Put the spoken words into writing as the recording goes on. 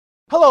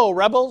Hello,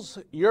 Rebels.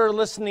 You're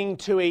listening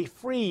to a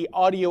free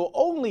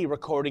audio-only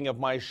recording of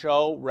my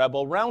show,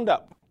 Rebel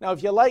Roundup. Now,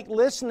 if you like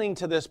listening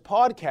to this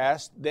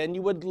podcast, then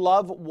you would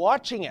love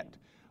watching it.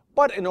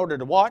 But in order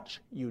to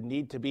watch, you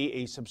need to be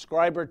a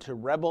subscriber to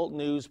Rebel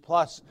News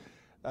Plus.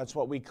 That's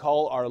what we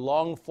call our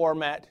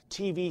long-format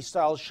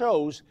TV-style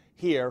shows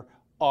here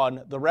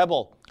on The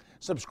Rebel.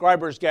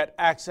 Subscribers get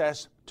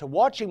access to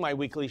watching my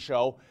weekly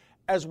show,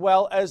 as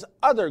well as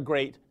other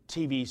great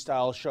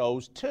TV-style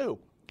shows, too.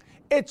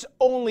 It's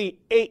only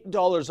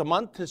 $8 a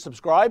month to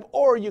subscribe,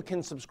 or you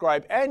can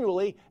subscribe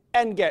annually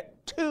and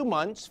get 2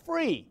 months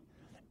free.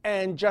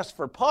 And just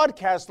for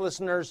podcast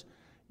listeners,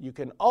 you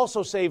can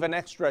also save an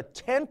extra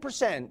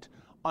 10%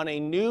 on a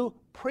new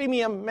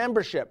premium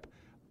membership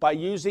by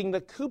using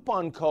the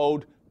coupon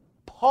code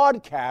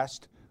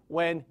PODCAST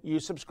when you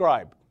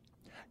subscribe.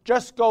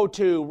 Just go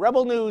to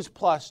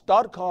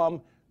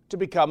rebelnewsplus.com to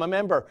become a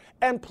member.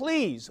 And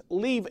please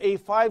leave a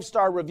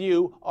 5-star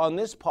review on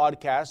this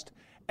podcast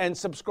and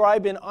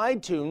subscribe in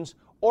iTunes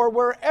or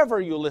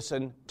wherever you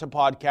listen to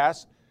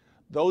podcasts.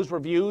 Those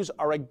reviews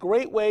are a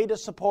great way to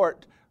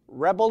support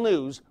Rebel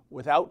News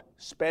without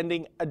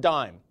spending a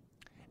dime.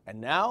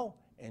 And now,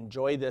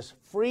 enjoy this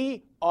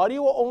free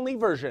audio-only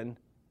version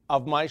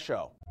of my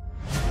show.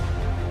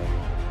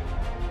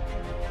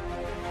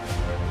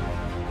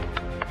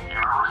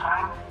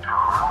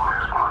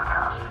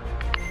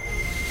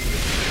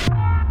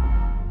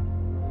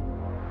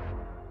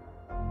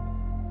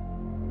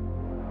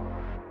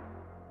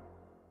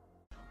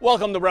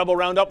 Welcome to Rebel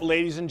Roundup,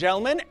 ladies and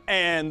gentlemen,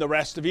 and the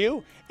rest of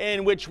you,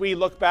 in which we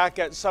look back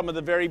at some of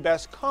the very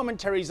best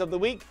commentaries of the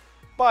week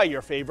by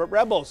your favorite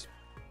Rebels.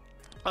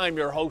 I'm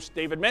your host,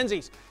 David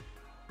Menzies.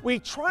 We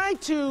try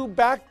to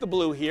back the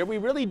blue here, we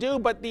really do,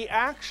 but the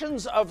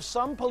actions of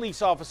some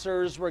police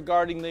officers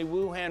regarding the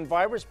Wuhan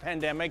virus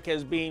pandemic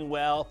has been,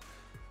 well,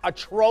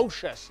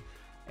 atrocious.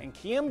 And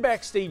Kian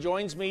Bexley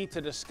joins me to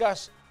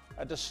discuss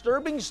a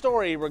disturbing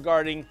story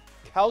regarding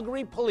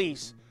Calgary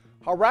police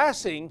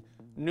harassing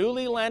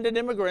newly landed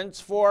immigrants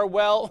for,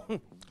 well,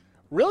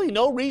 really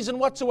no reason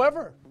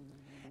whatsoever.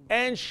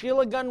 And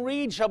Sheila Gunn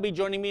Reid shall be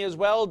joining me as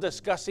well,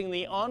 discussing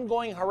the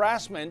ongoing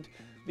harassment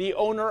the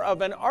owner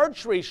of an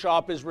archery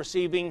shop is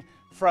receiving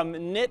from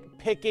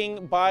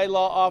nitpicking bylaw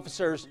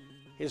officers.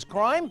 His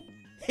crime?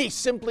 He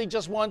simply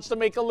just wants to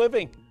make a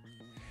living.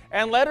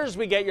 And letters,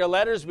 we get your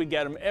letters. We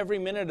get them every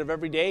minute of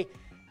every day.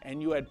 And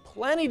you had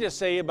plenty to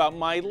say about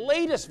my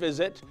latest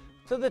visit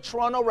to the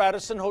Toronto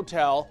Radisson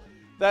Hotel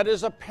that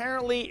is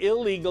apparently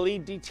illegally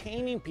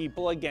detaining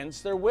people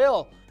against their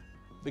will.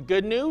 The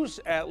good news,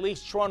 at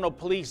least Toronto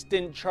police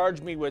didn't charge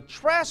me with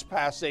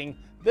trespassing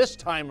this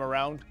time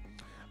around.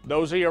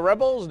 Those are your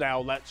Rebels.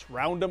 Now let's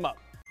round them up.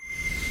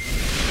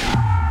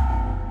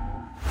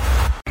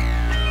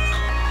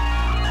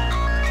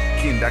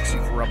 Kian Bexley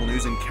for Rebel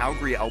News in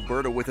Calgary,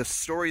 Alberta, with a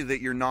story that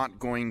you're not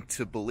going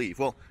to believe.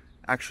 Well,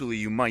 actually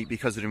you might,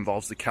 because it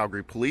involves the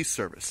Calgary Police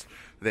Service.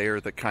 They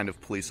are the kind of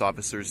police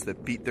officers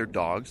that beat their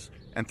dogs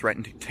and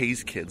threaten to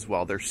tase kids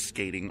while they're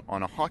skating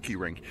on a hockey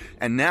rink.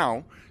 And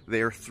now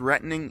they are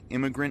threatening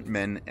immigrant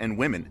men and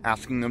women,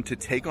 asking them to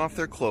take off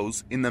their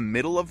clothes in the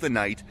middle of the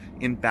night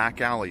in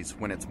back alleys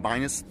when it's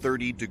minus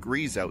 30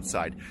 degrees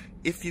outside,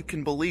 if you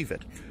can believe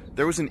it.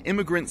 There was an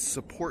immigrant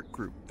support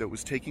group that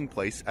was taking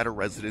place at a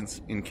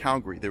residence in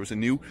Calgary. There was a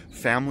new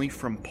family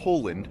from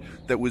Poland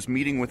that was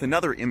meeting with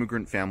another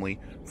immigrant family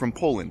from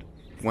Poland.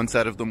 One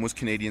set of them was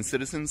Canadian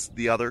citizens,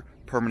 the other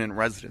permanent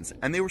residents,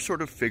 and they were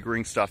sort of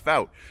figuring stuff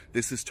out.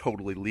 This is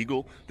totally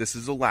legal. This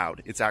is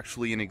allowed. It's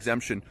actually an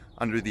exemption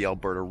under the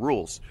Alberta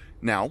rules.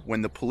 Now,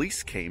 when the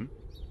police came,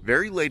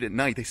 very late at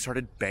night, they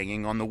started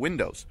banging on the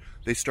windows.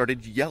 They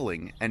started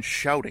yelling and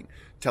shouting,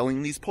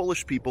 telling these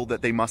Polish people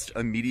that they must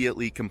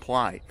immediately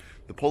comply.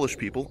 The Polish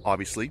people,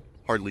 obviously,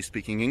 hardly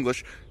speaking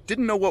English,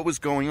 didn't know what was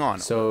going on.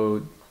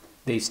 So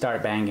they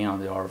started banging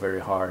on the door very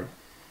hard,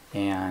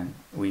 and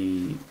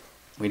we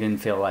didn't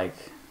feel like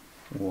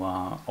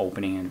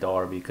opening a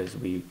door because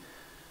we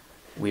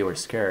were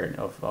scared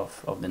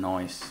of the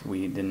noise.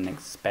 We didn't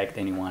expect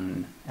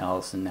anyone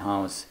else in the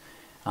house.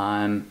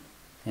 And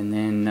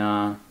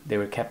then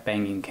they kept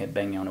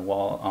banging on the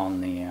wall,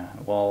 on the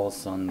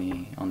walls, on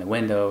the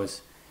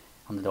windows,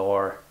 on the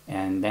door,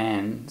 and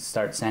then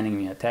start sending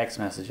me text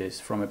messages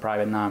from a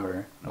private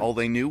number. All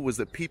they knew was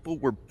that people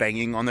were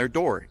banging on their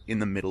door in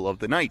the middle of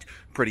the night.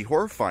 Pretty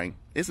horrifying,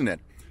 isn't it?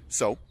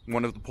 So,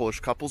 one of the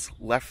Polish couples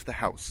left the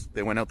house.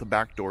 They went out the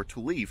back door to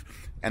leave.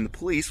 And the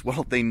police,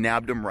 well, they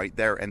nabbed them right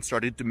there and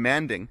started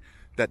demanding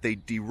that they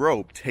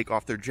derobe, take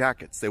off their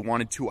jackets. They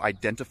wanted to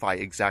identify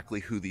exactly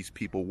who these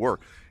people were.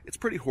 It's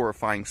pretty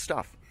horrifying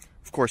stuff.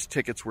 Of course,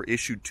 tickets were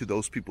issued to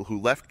those people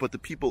who left, but the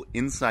people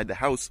inside the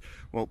house,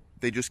 well,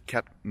 they just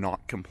kept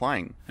not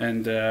complying.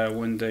 And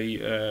when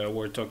they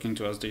were talking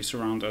to us, they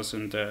surround us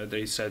and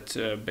they said,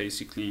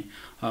 basically,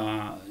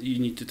 you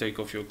need to take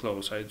off your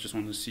clothes. I just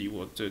want to see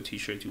what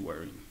t-shirt you're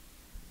wearing.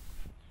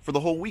 For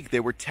the whole week,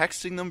 they were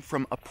texting them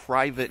from a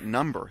private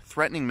number,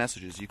 threatening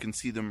messages. You can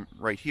see them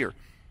right here.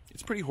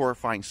 It's pretty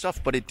horrifying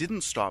stuff, but it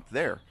didn't stop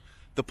there.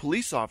 the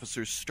police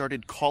officers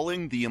started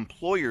calling the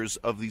employers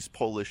of these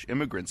Polish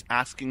immigrants,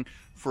 asking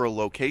for a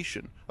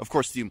location. Of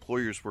course, the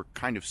employers were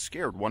kind of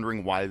scared,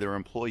 wondering why their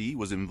employee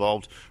was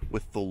involved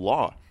with the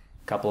law.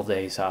 A couple of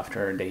days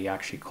after, they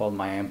actually called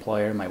my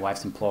employer, my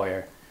wife's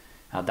employer.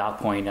 At that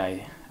point,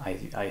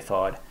 I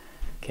thought,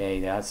 okay,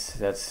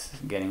 that's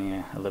getting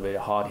a little bit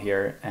hot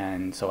here,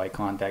 and so I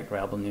contact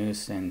Rebel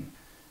News. And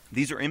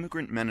these are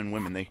immigrant men and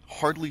women. They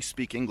hardly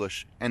speak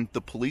English, and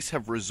the police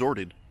have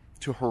resorted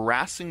to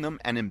harassing them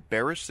and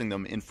embarrassing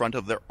them in front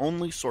of their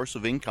only source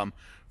of income.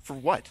 For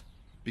what?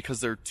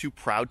 Because they're too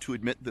proud to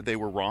admit that they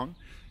were wrong?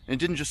 And it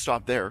didn't just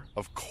stop there,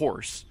 of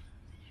course.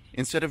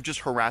 Instead of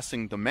just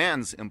harassing the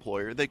man's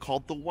employer, they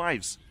called the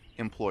wife's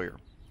employer.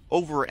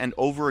 Over and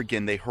over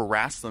again, they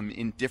harassed them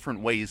in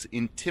different ways,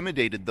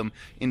 intimidated them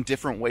in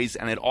different ways,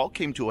 and it all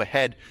came to a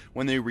head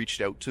when they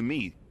reached out to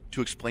me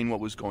to explain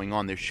what was going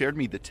on. They shared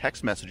me the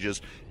text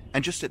messages,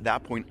 and just at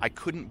that point, I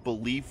couldn't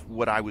believe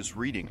what I was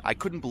reading. I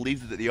couldn't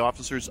believe that the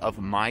officers of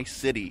my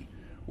city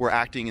were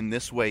acting in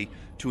this way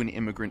to an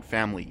immigrant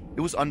family.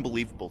 It was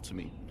unbelievable to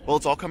me. Well,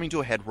 it's all coming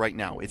to a head right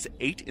now. It's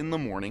 8 in the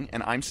morning,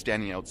 and I'm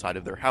standing outside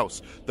of their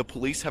house. The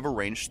police have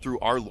arranged through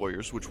our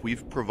lawyers, which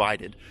we've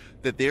provided,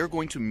 that they are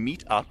going to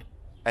meet up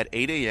at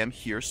 8 a.m.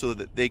 here so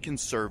that they can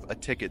serve a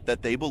ticket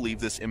that they believe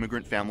this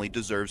immigrant family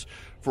deserves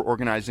for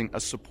organizing a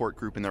support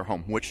group in their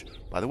home, which,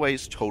 by the way,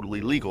 is totally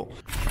legal.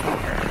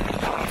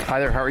 Hi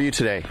there, how are you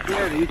today?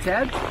 Good, are you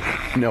Ted?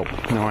 No,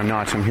 I'm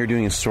not. I'm here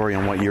doing a story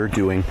on what you're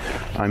doing.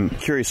 I'm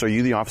curious, are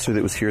you the officer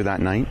that was here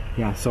that night?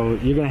 Yeah, so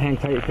you're going to hang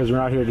tight because we're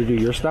not here to do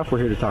your stuff, we're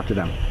here to talk to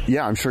them.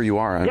 Yeah, I'm sure you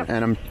are. Yep.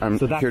 And I'm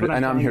So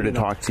here to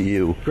talk to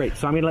you. Great,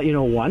 so I'm going to let you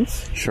know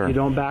once. Sure. If you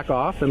don't back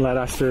off and let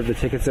us serve the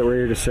tickets that we're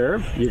here to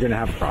serve, you're going to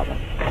have a problem.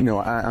 No,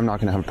 I'm not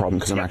going to have a problem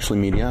because I'm actually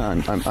media. I'm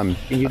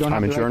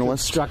a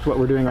journalist. Obstruct what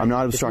we're doing. I'm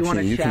not obstructing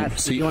you. You can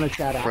see you want to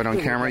chat right on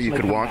camera. You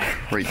could walk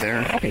right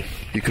there. Okay.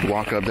 You could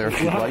walk up there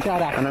if you'd like,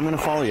 and I'm going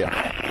to follow you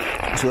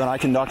so that I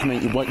can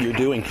document what you're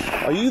doing.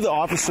 Are you the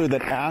officer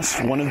that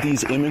asked one of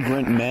these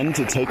immigrant men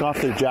to take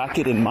off their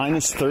jacket in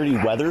minus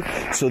 30 weather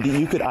so that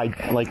you could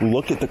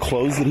look at the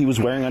clothes that he was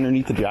wearing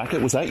underneath the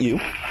jacket? Was that you?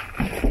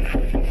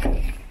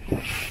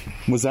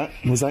 Was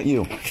that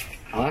you?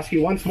 I'll ask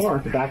you once more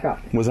to back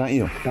up. Was that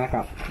you? Back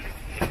up.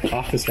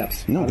 Off the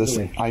steps. No,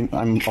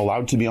 I'm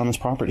allowed to be on this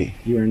property.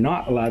 You are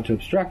not allowed to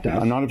obstruct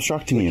us. I'm not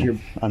obstructing you.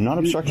 I'm not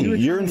obstructing you.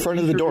 You're in front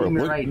of the door.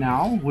 Right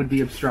now would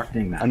be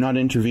obstructing that. I'm not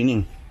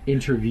intervening.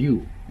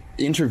 Interview.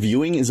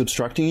 Interviewing is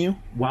obstructing you?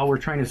 While we're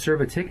trying to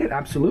serve a ticket?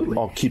 Absolutely.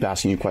 I'll keep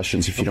asking you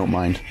questions if you don't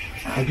mind.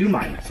 I do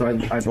mind. So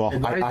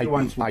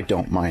I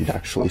don't mind,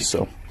 actually,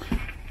 so.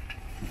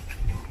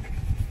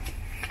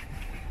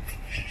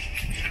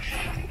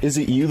 Is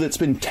it you that's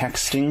been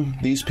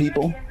texting these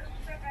people?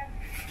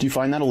 Do you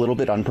find that a little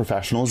bit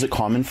unprofessional? Is it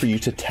common for you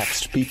to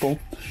text people,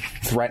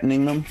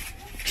 threatening them,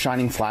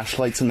 shining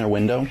flashlights in their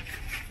window?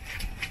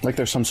 Like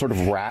they're some sort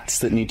of rats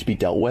that need to be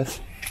dealt with?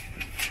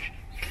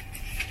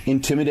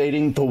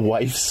 Intimidating the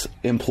wife's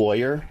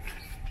employer?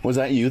 Was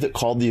that you that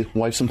called the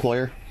wife's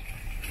employer?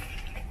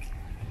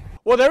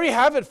 Well, there you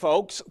have it,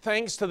 folks.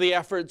 Thanks to the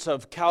efforts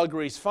of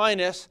Calgary's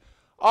finest,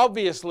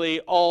 obviously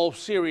all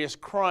serious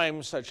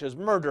crimes such as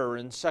murder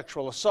and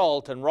sexual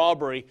assault and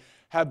robbery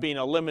have been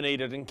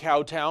eliminated in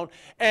Cowtown.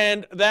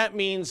 And that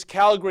means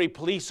Calgary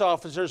police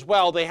officers,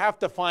 well, they have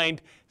to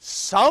find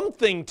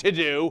something to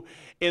do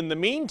in the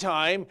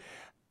meantime,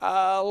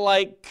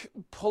 like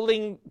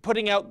pulling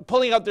out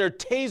their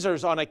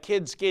tasers on a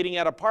kid skating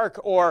at a park,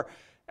 or,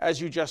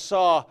 as you just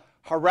saw,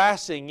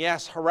 harassing,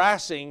 yes,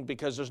 harassing,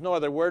 because there's no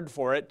other word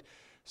for it,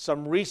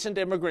 some recent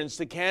immigrants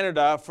to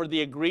Canada for the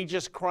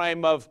egregious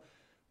crime of,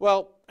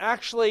 well,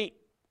 actually,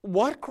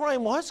 what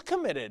crime was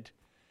committed?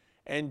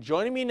 And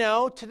joining me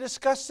now to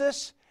discuss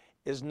this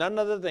is none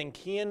other than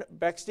Cian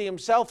Bexley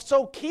himself.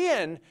 So,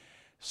 Cian,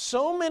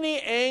 so many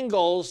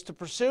angles to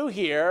pursue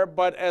here,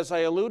 but as I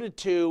alluded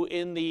to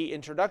in the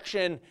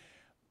introduction,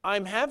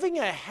 I'm having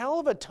a hell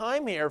of a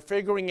time here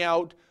figuring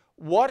out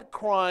what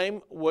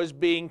crime was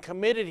being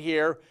committed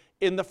here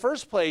in the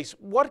first place.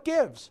 What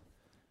gives?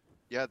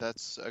 Yeah,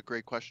 that's a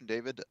great question,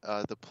 David.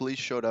 The police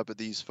showed up at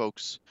these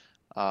folks'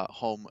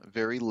 home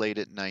very late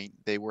at night.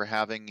 They were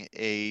having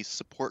a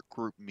support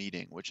group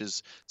meeting, which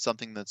is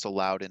something that's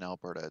allowed in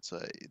Alberta. It's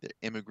the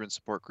immigrant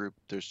support group.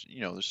 There's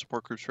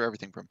support groups for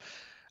everything from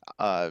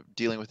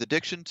dealing with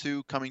addiction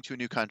to coming to a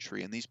new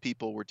country, and these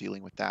people were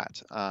dealing with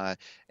that.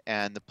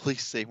 And the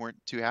police, they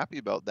weren't too happy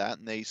about that,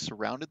 and they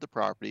surrounded the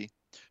property,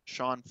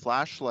 shone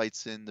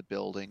flashlights in the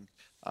building,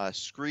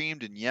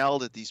 screamed and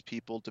yelled at these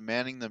people,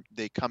 demanding that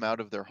they come out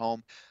of their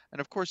home. And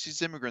of course,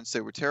 these immigrants,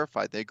 they were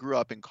terrified. They grew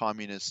up in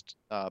communist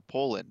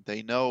Poland.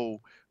 They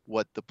know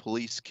what the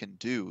police can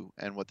do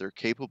and what they're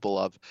capable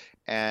of.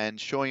 And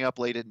showing up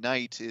late at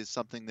night is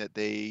something that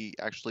they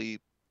actually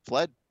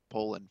fled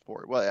Poland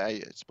for. Well,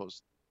 I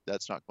suppose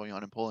that's not going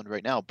on in Poland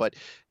right now, but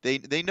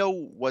they know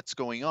what's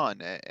going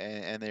on,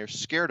 and they're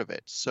scared of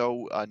it.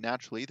 So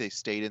naturally, they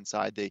stayed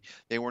inside.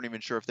 They weren't even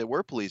sure if they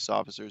were police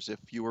officers. If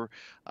you were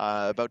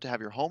about to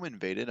have your home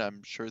invaded,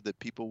 I'm sure that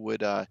people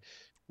would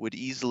would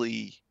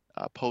easily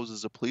pose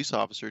as a police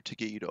officer to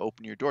get you to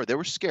open your door. They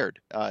were scared,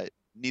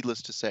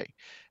 needless to say.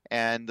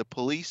 And the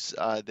police,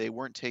 they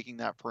weren't taking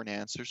that for an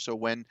answer. So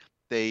when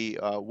they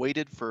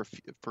waited for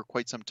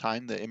quite some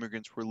time, the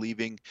immigrants were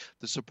leaving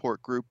the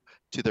support group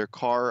to their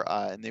car,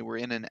 and they were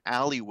in an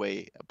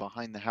alleyway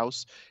behind the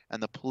house,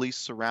 and the police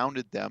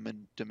surrounded them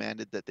and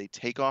demanded that they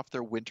take off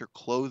their winter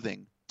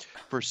clothing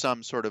for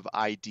some sort of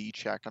ID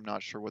check. I'm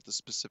not sure what the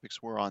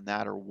specifics were on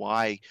that or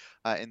why.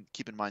 And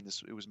keep in mind,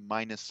 it was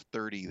minus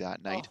 30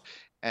 that night. Oh.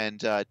 And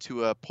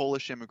to a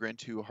Polish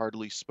immigrant who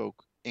hardly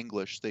spoke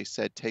English, they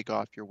said, take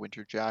off your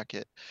winter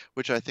jacket,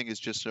 which I think is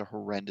just a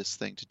horrendous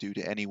thing to do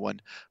to anyone,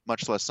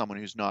 much less someone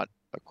who's not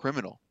a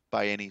criminal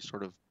by any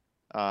sort of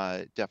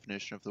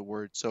definition of the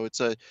word. So it's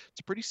a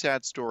pretty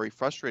sad story,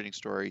 frustrating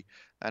story,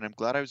 and I'm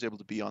glad I was able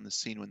to be on the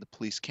scene when the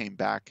police came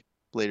back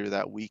later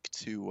that week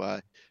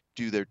to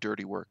do their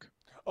dirty work.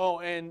 Oh,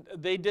 and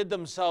they did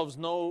themselves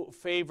no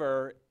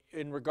favor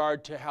in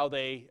regard to how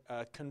they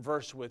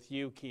converse with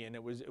you, Cian.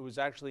 It was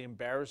actually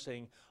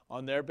embarrassing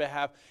on their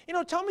behalf. You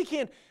know, tell me,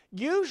 Cian,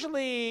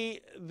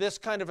 usually this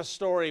kind of a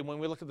story, when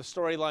we look at the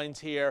storylines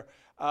here,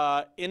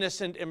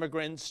 innocent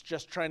immigrants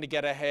just trying to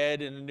get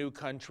ahead in a new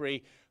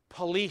country,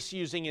 police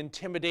using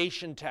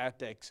intimidation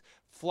tactics,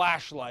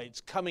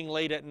 flashlights, coming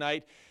late at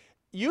night.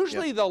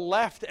 Usually the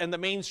left and the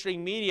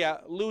mainstream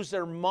media lose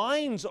their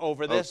minds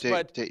over this,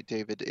 but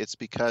David, it's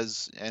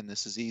because, and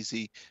this is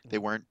easy, they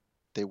weren't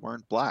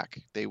black.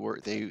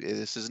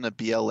 This isn't a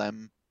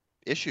BLM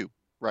issue,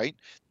 right?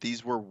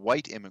 These were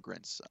white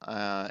immigrants,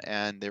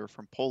 and they were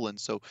from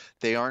Poland, so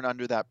they aren't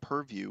under that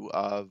purview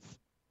of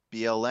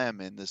BLM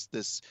and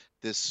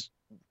this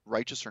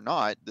righteous or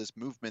not, this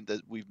movement that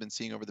we've been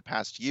seeing over the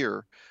past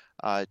year,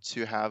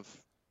 to have,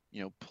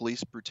 you know,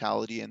 police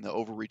brutality and the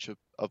overreach of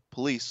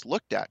police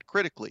looked at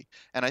critically.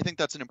 And I think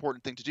that's an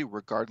important thing to do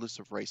regardless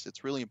of race.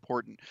 It's really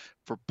important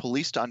for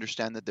police to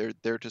understand that they're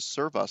there to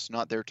serve us,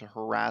 not there to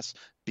harass,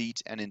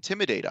 beat, and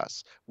intimidate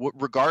us,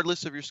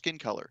 regardless of your skin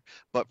color.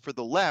 But for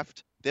the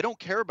left, they don't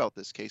care about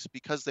this case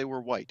because they were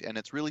white. And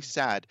it's really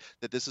sad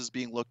that this is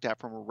being looked at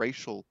from a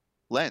racial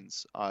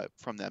lens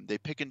from them. They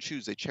pick and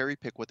choose, they cherry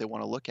pick what they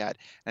want to look at.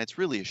 And it's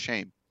really a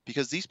shame,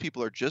 because these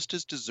people are just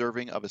as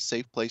deserving of a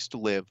safe place to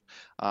live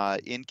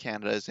in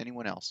Canada as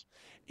anyone else.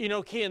 you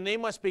know, Cian, they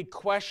must be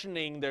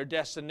questioning their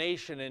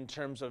destination in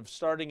terms of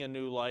starting a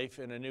new life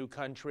in a new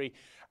country.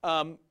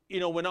 You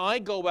know, when I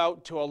go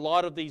out to a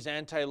lot of these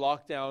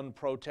anti-lockdown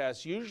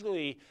protests,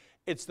 usually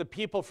it's the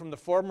people from the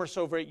former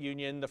Soviet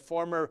Union, the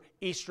former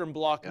Eastern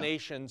Bloc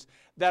nations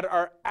that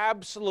are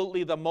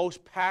absolutely the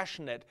most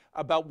passionate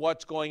about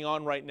what's going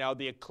on right now,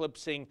 the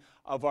eclipsing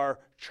of our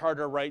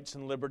charter rights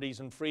and liberties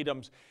and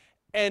freedoms.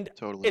 And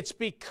it's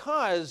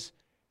because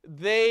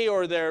they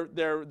or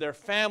their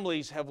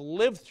families have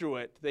lived through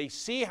it. They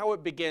see how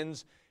it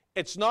begins.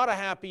 It's not a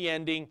happy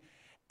ending.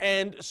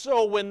 And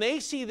so when they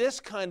see this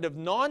kind of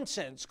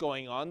nonsense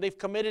going on, they've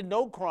committed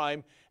no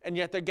crime, and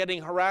yet they're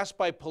getting harassed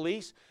by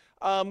police.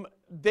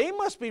 They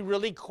must be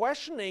really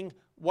questioning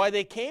why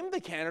they came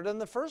to Canada in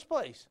the first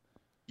place.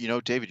 You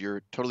know, David,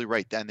 you're totally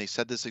right. And they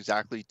said this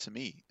exactly to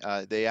me.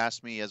 They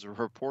asked me as a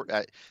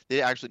reporter,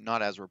 they actually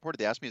not as a reporter,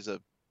 they asked me as a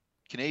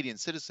Canadian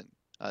citizen,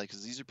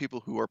 because these are people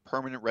who are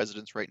permanent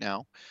residents right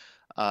now,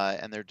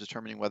 and they're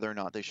determining whether or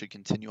not they should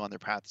continue on their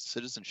path to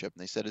citizenship.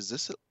 And they said, is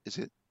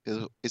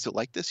it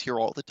like this here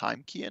all the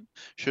time, Cian?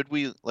 Should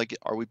we, like,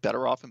 are we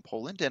better off in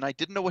Poland? And I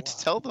didn't know what to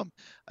tell them.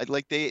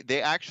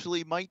 They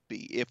actually might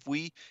be. If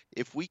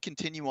we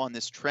continue on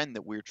this trend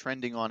that we're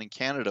trending on in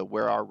Canada,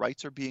 where our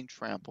rights are being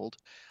trampled,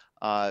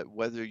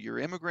 whether you're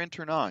immigrant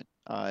or not,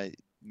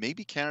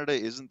 maybe Canada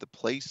isn't the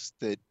place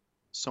that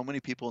so many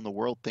people in the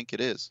world think it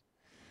is.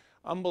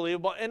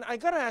 Unbelievable. And I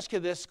got to ask you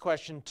this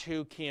question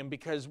too, Cian,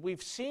 because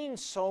we've seen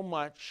so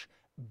much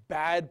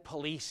bad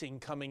policing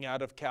coming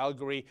out of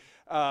Calgary.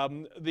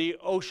 The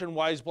Ocean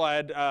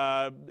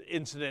Wisblad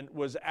incident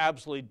was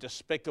absolutely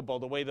despicable,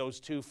 the way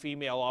those two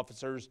female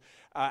officers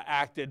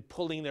acted,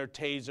 pulling their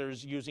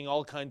tasers, using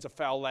all kinds of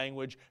foul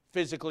language,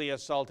 physically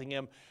assaulting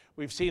him.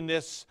 We've seen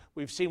this.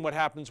 We've seen what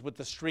happens with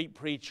the street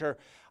preacher.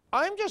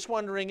 I'm just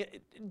wondering,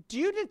 do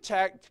you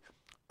detect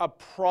a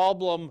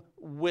problem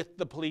with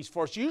the police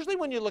force? Usually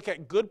when you look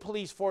at good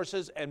police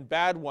forces and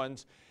bad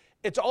ones,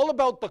 it's all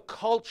about the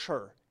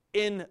culture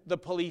in the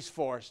police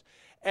force.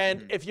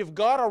 And if you've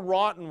got a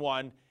rotten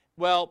one,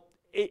 well,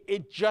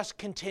 it just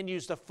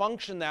continues to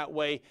function that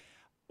way.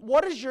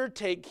 What is your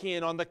take,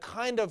 Cian, on the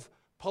kind of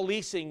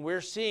policing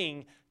we're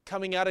seeing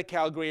coming out of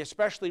Calgary,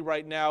 especially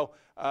right now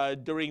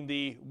during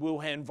the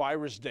Wuhan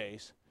virus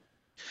days?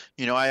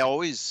 You know,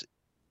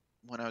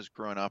 when I was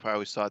growing up, I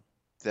always thought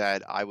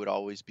that I would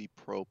always be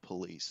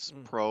pro-police,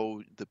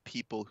 pro the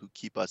people who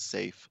keep us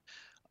safe,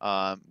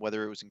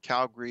 whether it was in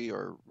Calgary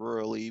or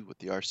rurally with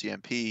the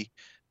RCMP.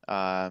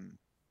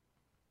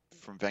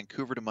 From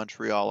Vancouver to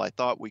Montreal, I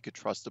thought we could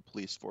trust the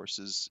police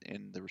forces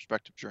in the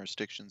respective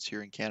jurisdictions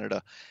here in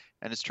Canada,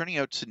 and it's turning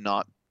out to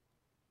not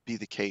be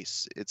the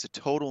case. It's a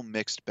total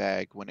mixed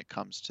bag when it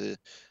comes to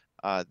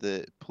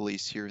the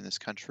police here in this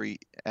country,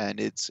 and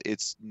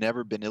it's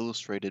never been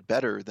illustrated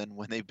better than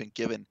when they've been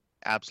given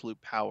absolute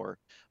power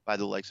by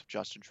the likes of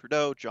Justin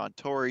Trudeau, John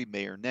Tory,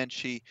 Mayor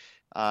Nenshi,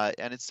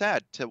 and it's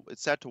sad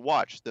to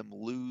watch them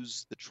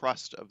lose the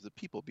trust of the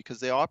people, because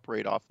they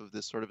operate off of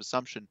this sort of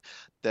assumption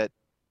that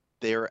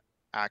they're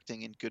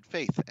acting in good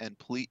faith, and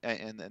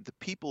the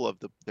people of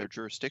their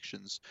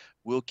jurisdictions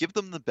will give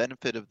them the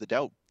benefit of the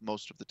doubt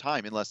most of the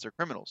time, unless they're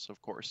criminals,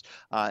 of course.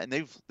 And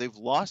they've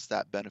lost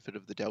that benefit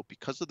of the doubt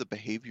because of the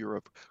behavior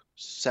of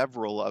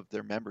several of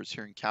their members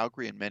here in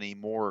Calgary and many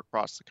more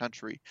across the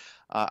country.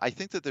 I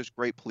think that there's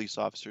great police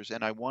officers,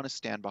 and I want to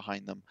stand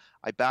behind them.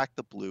 I back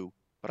the blue,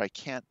 but I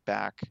can't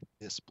back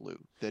this blue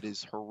that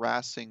is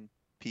harassing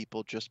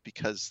people just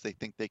because they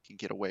think they can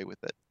get away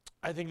with it.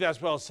 I think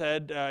that's well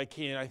said,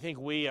 Cian. I think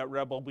we at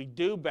Rebel, we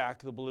do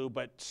back the blue,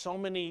 but so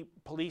many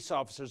police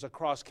officers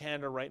across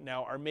Canada right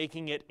now are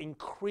making it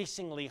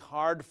increasingly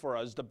hard for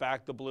us to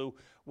back the blue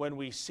when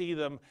we see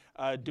them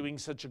doing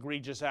such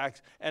egregious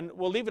acts. And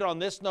we'll leave it on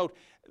this note.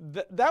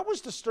 That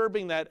was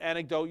disturbing, that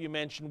anecdote you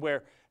mentioned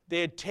where they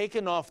had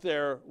taken off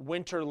their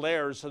winter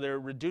layers, so they're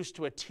reduced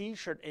to a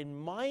T-shirt in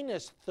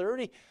minus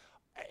 30.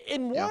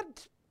 In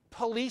what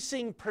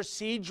policing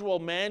procedural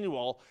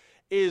manual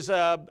is,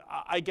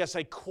 I guess,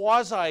 a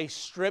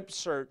quasi-strip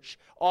search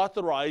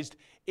authorized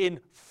in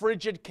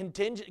frigid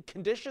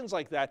conditions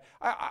like that?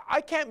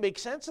 I can't make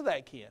sense of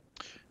that, Cian.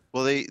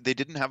 Well, they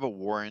didn't have a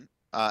warrant.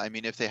 I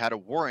mean, if they had a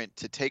warrant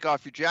to take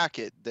off your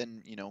jacket,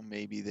 then,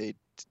 maybe they'd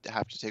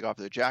have to take off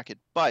their jacket.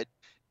 But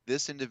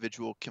this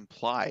individual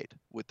complied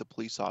with the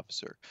police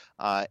officer.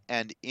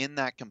 And in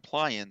that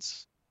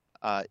compliance,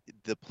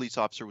 the police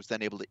officer was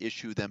then able to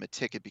issue them a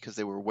ticket because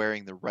they were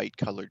wearing the right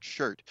colored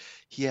shirt.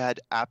 He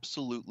had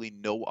absolutely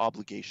no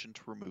obligation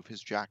to remove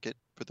his jacket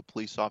for the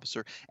police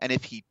officer. And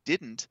if he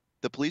didn't,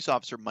 the police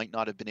officer might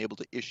not have been able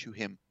to issue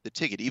him the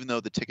ticket, even though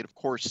the ticket, of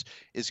course,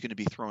 is going to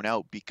be thrown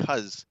out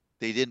because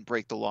they didn't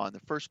break the law in the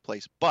first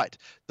place. But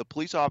the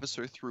police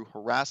officer, through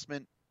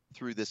harassment,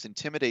 through this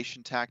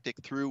intimidation tactic,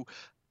 through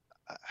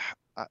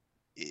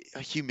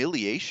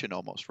humiliation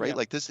almost, right?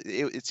 Like this,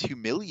 it's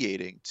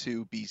humiliating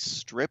to be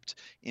stripped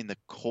in the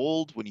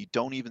cold when you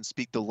don't even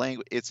speak the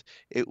language.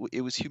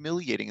 It was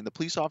humiliating, and the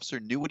police officer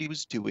knew what he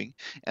was doing,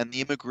 and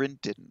the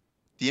immigrant didn't.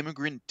 The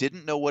immigrant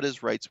didn't know what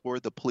his rights were.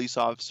 The police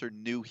officer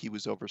knew he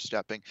was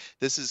overstepping.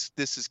 This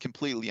is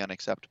completely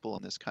unacceptable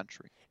in this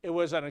country. It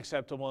was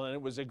unacceptable, and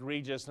it was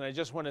egregious. And I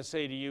just want to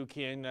say to you,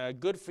 Cian,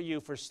 good for you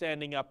for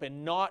standing up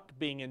and not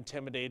being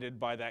intimidated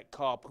by that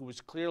cop who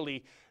was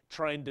clearly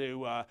trying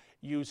to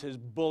use his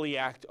bully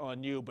act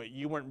on you, but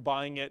you weren't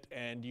buying it,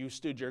 and you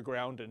stood your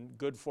ground, and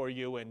good for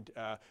you. And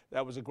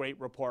that was a great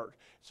report.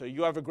 So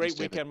you have a great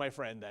weekend, my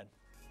friend, then.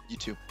 You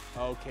too.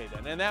 Okay,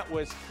 then. And that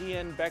was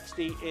Cian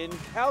Bexte in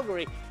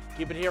Calgary.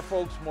 Keep it here,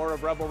 folks. More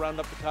of Rebel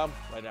Roundup to come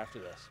right after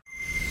this.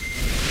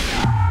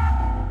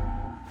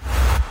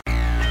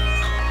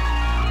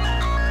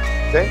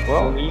 Okay,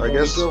 well, I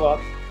guess we grew up,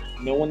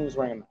 no one was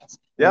wearing a mask.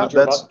 Yeah,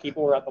 that's.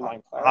 People were at the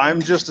line.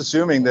 I'm just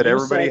assuming that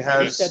everybody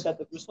has. You said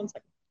that just 1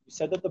 second. You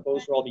said that the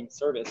bows were all being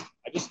serviced.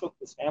 I just spoke to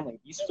this family.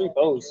 These 3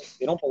 bows,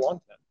 they don't belong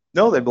to them.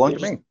 No, they belong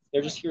to me.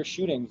 They're just here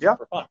shooting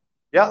for fun.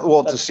 Yeah,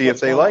 well, to see if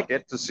they like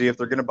it, to see if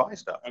they're going to buy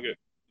stuff. Okay,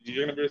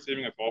 you're going to be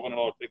receiving a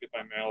 $1,200 ticket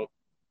by mail.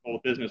 Well,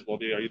 the business will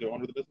be. Are you the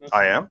owner of the business?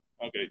 I am.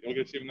 Okay, you'll be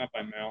receiving that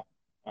by mail.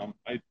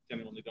 I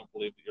genuinely don't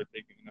believe that you're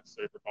taking the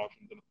necessary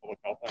precautions in a public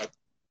health act.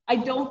 I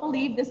don't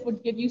believe this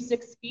would give you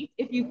 6 feet.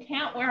 If you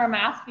can't wear a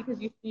mask because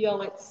you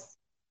feel it's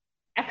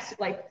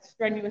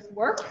strenuous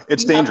work,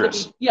 it's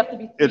dangerous. You have to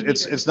be.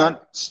 It's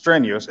not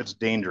strenuous. It's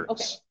dangerous.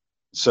 Okay.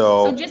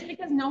 So just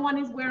because no one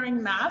is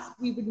wearing masks,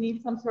 we would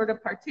need some sort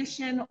of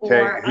partition,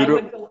 or I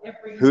would go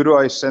every. Who do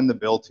I send the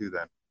bill to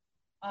then?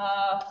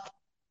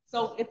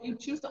 So if you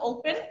choose to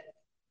open,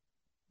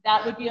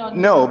 that would be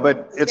on. No,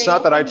 but it's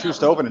not that I choose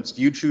to open. It's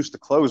you choose to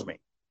close me.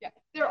 Yeah,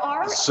 there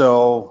are.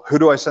 So who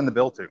do I send the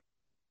bill to?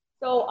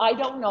 So I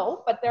don't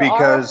know, but there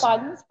are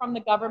funds from the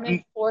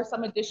government for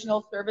some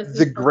additional services.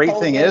 The great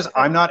thing is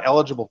I'm not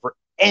eligible for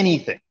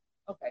anything.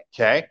 Okay.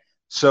 Okay.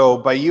 So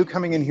by you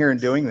coming in here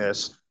and doing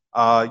this,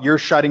 you're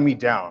shutting me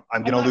down.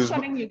 I'm going to lose.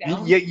 Shutting you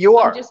down. Yeah, you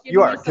are.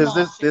 You are, because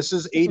this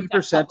is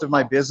 80% of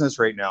my business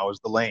right now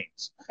is the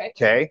lanes. Okay.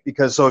 Okay.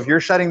 Because so if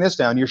you're shutting this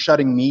down, you're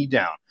shutting me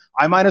down.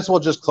 I might as well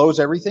just close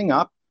everything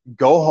up,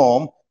 go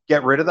home,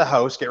 get rid of the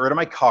house, get rid of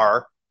my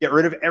car, get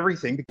rid of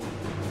everything.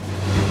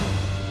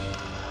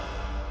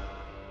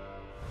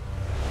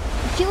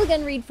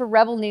 Keelan Reid for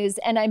Rebel News,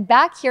 and I'm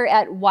back here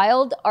at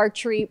Wild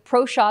Archery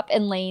Pro Shop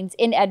and Lanes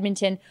in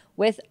Edmonton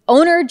with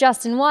owner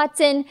Justin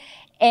Watson.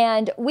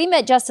 And we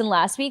met Justin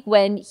last week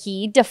when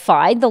he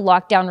defied the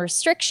lockdown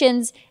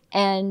restrictions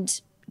and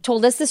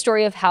told us the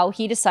story of how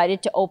he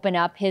decided to open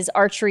up his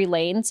archery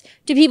lanes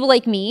to people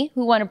like me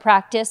who want to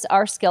practice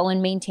our skill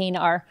and maintain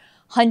our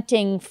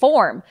hunting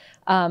form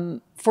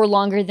for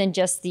longer than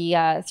just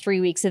the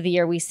 3 weeks of the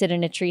year we sit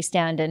in a tree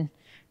stand and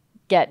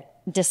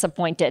get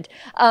disappointed.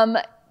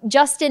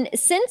 Justin,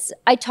 since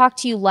I talked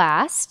to you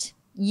last,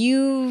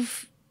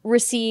 you've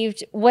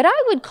received what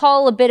I would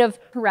call a bit of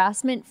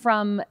harassment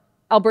from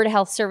Alberta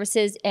Health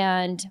Services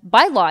and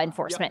by law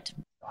enforcement.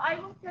 I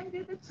will send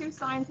you the 2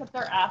 signs that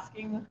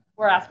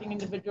we're asking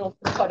individuals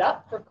to put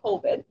up for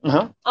COVID.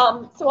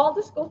 So I'll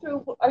just go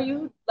through. Are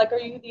you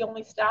the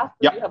only staff?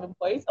 Or do you have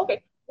employees?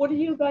 Okay. What are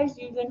you guys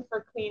using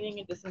for cleaning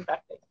and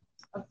disinfecting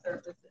of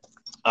surfaces?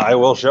 I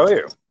will show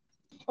you.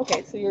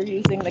 Okay, so you're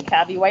using the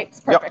Cavi wipes.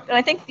 Perfect. And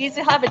I think these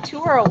have a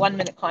 2 or a 1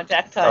 minute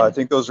contact time. I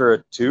think those are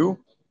a 2.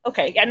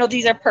 Okay, I know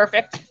these are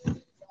perfect.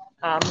 Just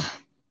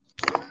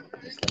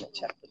gonna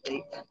check the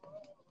date.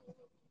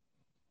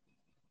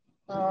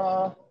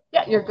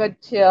 Yeah, you're good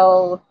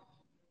till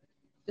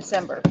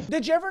December.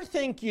 Did you ever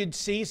think you'd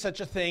see such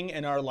a thing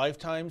in our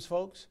lifetimes,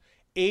 folks?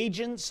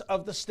 Agents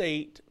of the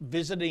state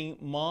visiting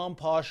mom and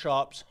pop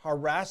shops,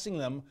 harassing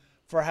them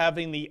for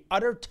having the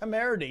utter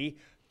temerity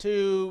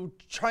to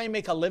try and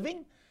make a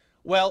living?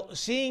 Well,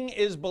 seeing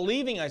is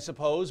believing, I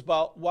suppose,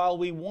 but while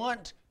we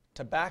want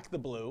to back the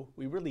blue,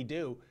 we really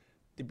do,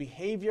 the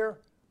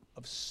behavior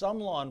of some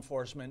law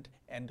enforcement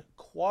and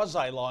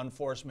quasi-law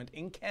enforcement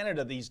in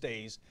Canada these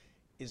days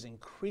is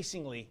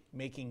increasingly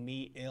making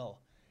me ill.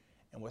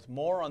 And with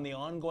more on the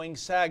ongoing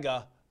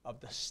saga of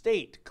the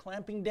state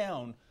clamping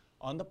down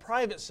on the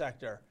private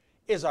sector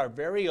is our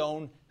very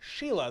own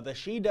Sheila, the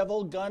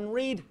she-devil Gunn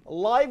Reid,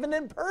 live and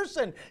in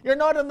person. You're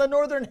not in the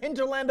northern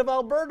hinterland of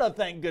Alberta,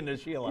 thank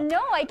goodness, Sheila.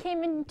 No, I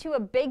came into a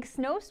big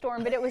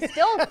snowstorm, but it was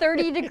still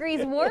 30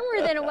 degrees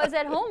warmer than it was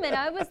at home, and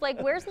I was like,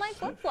 where's my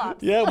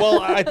flip-flops? Yeah,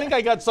 well, I think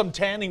I got some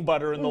tanning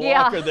butter in the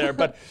locker there.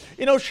 But,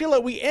 you know, Sheila,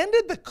 we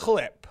ended the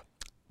clip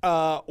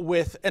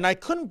with, and I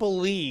couldn't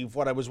believe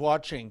what I was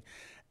watching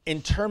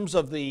in terms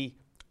of the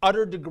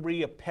utter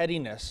degree of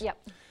pettiness. Yep.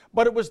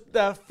 But it was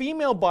the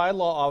female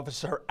bylaw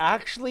officer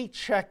actually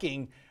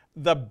checking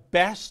the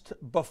best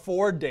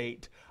before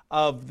date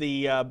of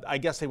the, I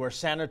guess they were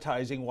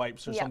sanitizing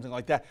wipes or something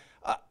like that.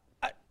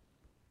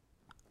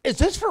 Is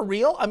this for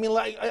real? I mean,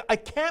 like, I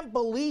can't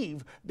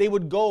believe they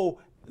would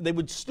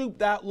stoop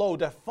that low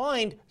to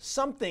find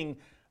something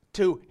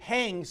to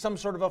hang some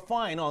sort of a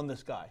fine on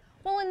this guy.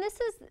 Well, and this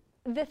is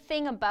the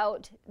thing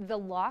about the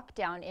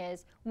lockdown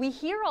is we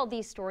hear all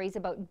these stories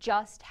about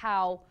just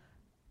how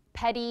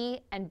petty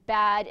and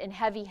bad and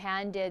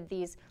heavy-handed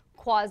these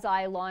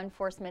quasi-law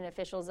enforcement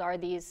officials are,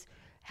 these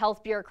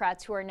health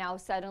bureaucrats who are now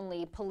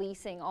suddenly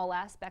policing all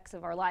aspects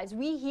of our lives.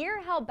 We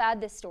hear how bad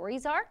the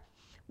stories are.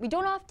 We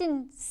don't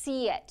often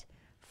see it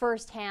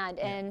firsthand.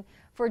 Yeah. And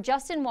for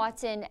Justin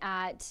Watson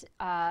at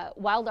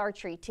Wild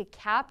Archery to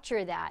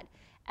capture that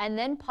and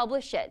then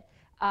publish it,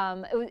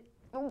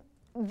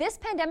 this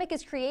pandemic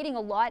is creating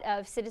a lot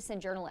of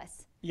citizen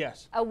journalists.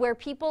 Yes. Where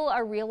people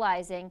are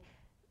realizing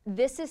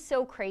this is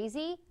so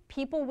crazy,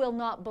 people will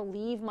not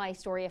believe my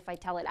story if I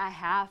tell it. I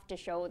have to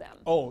show them.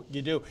 Oh,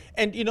 you do.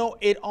 And, you know,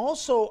 it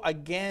also,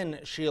 again,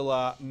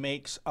 Sheila,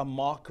 makes a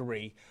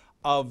mockery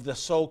of the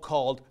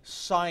so-called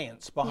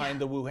science behind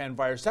the Wuhan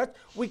virus.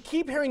 We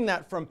keep hearing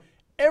that from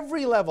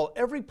every level,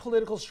 every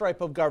political stripe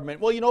of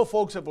government. Well, you know,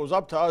 folks, if it was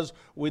up to us,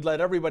 we'd let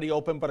everybody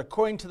open, but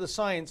according to the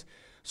science.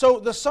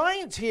 So the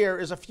science here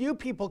is a few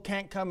people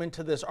can't come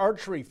into this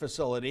archery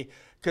facility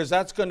because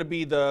that's going to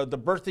be the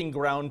birthing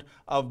ground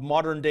of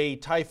modern day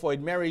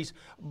Typhoid Marys.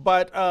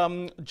 But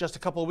just a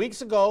couple of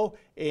weeks ago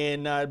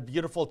in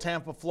beautiful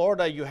Tampa,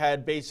 Florida, you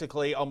had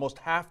basically almost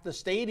half the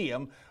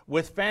stadium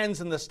with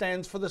fans in the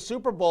stands for the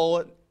Super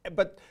Bowl.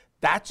 But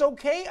that's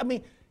okay? I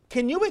mean,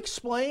 can you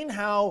explain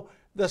how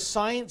the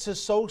science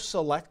is so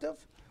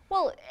selective?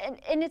 Well,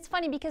 and it's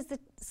funny because the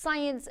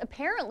science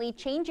apparently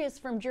changes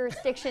from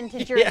jurisdiction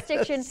to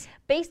jurisdiction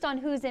based on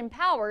who's in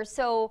power.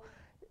 So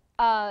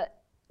the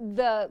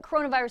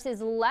coronavirus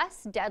is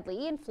less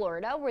deadly in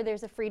Florida, where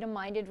there's a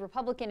freedom-minded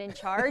Republican in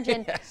charge,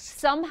 and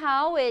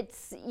somehow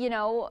it's, you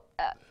know,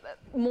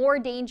 more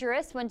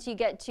dangerous once you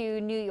get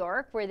to New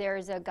York, where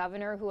there's a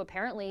governor who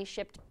apparently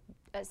shipped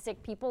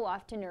sick people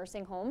off to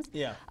nursing homes.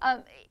 Yeah.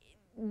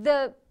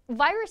 The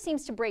virus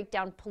seems to break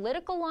down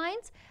political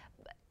lines,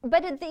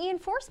 but the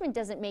enforcement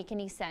doesn't make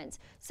any sense.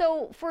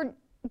 So for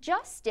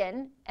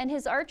Justin and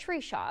his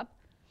archery shop,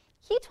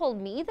 he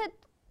told me that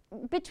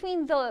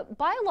between the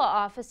bylaw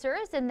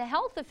officers and the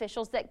health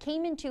officials that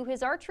came into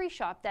his archery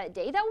shop that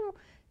day, that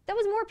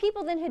was more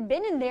people than had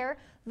been in there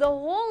the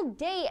whole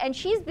day. And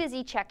she's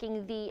busy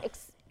checking the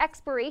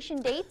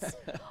expiration dates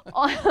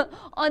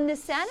on the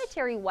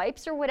sanitary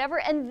wipes or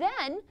whatever. And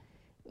then,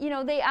 you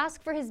know, they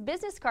ask for his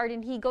business card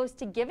and he goes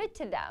to give it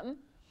to them.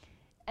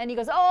 And he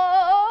goes,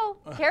 oh,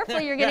 careful,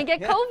 you're going to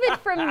get COVID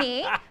from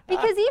me.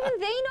 Because even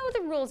they know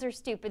the rules are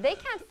stupid. They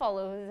can't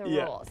follow the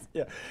rules.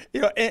 Yeah.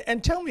 You know,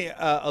 and tell me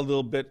a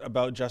little bit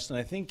about Justin.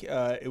 I think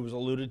it was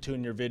alluded to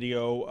in your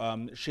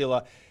video,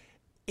 Sheila.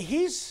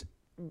 He's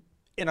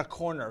in a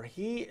corner.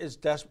 He is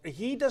desperate.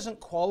 He doesn't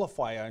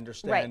qualify, I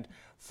understand,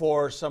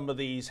 for some of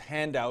these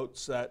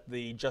handouts that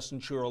the Justin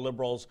Trudeau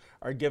Liberals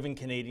are giving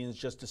Canadians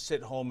just to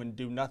sit home and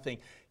do nothing.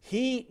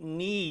 He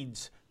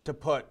needs to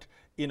put,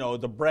 you know,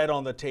 the bread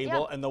on the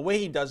table, and the way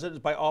he does it is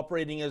by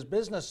operating his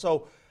business.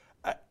 So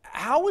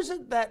How is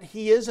it that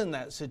he is in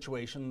that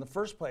situation in the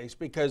first place?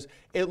 Because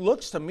it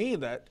looks to me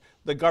that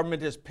the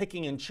government is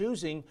picking and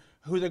choosing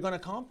who they're going to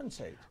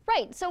compensate.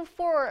 Right. So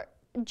for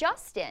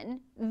Justin,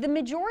 the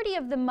majority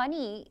of the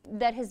money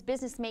that his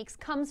business makes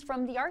comes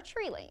from the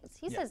archery lanes.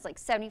 He says like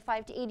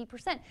 75 to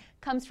 80%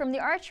 comes from the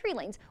archery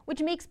lanes,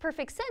 which makes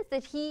perfect sense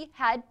that he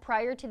had,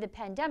 prior to the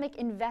pandemic,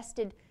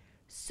 invested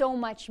so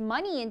much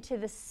money into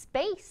the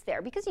space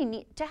there, because you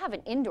need to have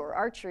an indoor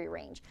archery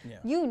range.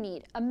 You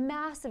need a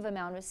massive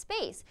amount of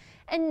space.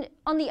 And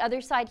on the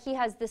other side, he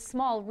has this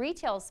small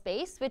retail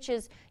space, which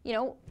is, you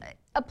know,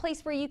 a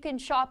place where you can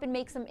shop and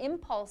make some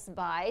impulse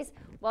buys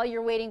while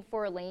you're waiting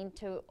for a lane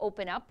to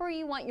open up, or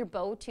you want your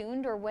bow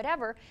tuned or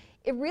whatever.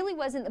 It really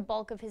wasn't the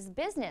bulk of his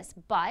business,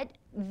 but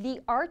the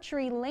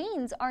archery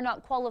lanes are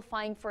not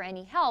qualifying for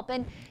any help.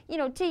 And, you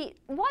know, to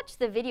watch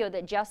the video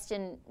that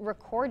Justin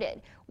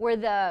recorded where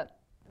the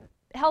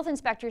health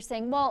inspector is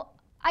saying, well,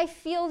 I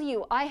feel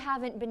you. I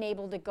haven't been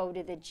able to go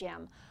to the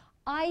gym.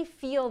 I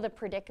feel the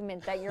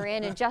predicament that you're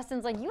in. And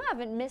Justin's like, you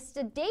haven't missed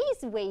a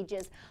day's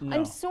wages. No.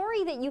 I'm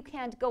sorry that you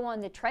can't go on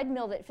the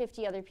treadmill that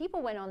 50 other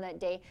people went on that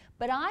day,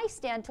 but I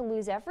stand to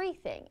lose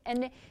everything.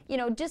 And, you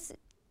know, just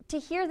to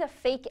hear the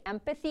fake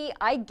empathy,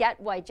 I get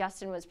why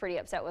Justin was pretty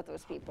upset with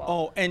those people.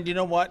 Oh, and you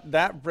know what?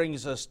 That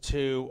brings us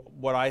to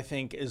what I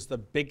think is the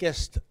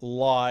biggest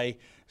lie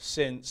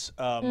since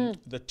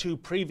the two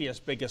previous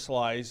biggest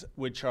lies,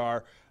 which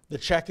are the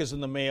check is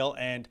in the mail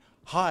and,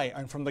 hi,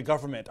 I'm from the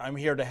government, I'm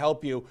here to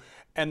help you.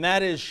 And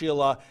that is,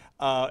 Sheila,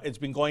 it's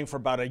been going for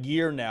about a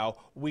year now.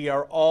 We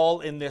are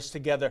all in this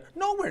together.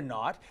 No, we're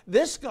not.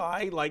 This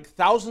guy, like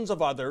thousands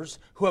of others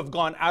who have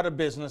gone out of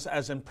business,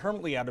 as in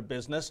permanently out of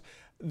business,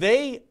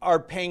 they are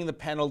paying the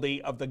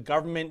penalty of the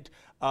government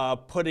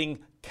putting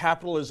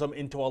capitalism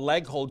into a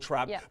leg hold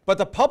trap. But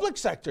the public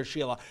sector,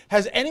 Sheila,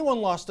 has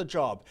anyone lost a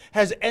job?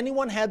 Has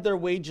anyone had their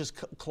wages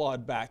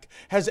clawed back?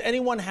 Has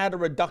anyone had a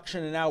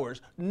reduction in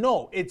hours?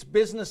 No, it's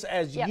business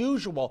as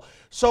usual.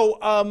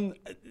 So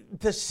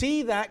to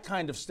see that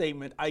kind of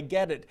statement, I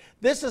get it.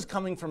 This is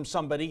coming from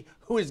somebody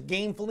who is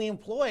gainfully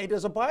employed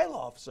as a bylaw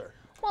officer.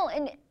 Well,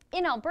 and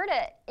in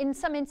Alberta, in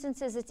some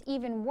instances, it's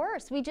even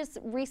worse. We just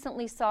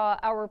recently saw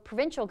our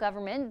provincial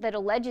government that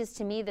alleges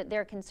to me that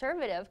they're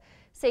conservative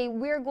say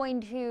we're going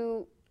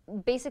to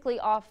basically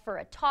offer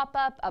a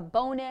top-up, a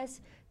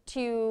bonus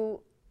to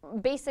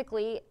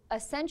basically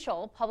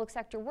essential public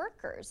sector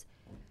workers,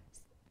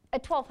 a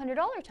 $1,200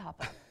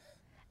 top-up.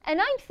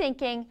 And I'm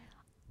thinking,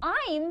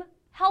 I'm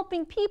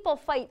helping people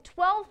fight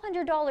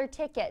 $1,200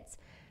 tickets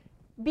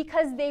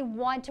because they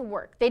want to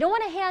work. They don't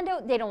want a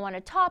handout, they don't want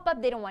a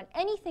top-up, they don't want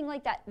anything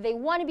like that. They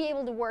want to be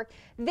able to work.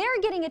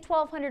 They're getting a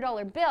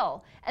 $1,200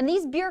 bill, and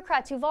these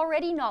bureaucrats who've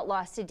already not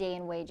lost a day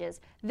in wages,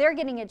 they're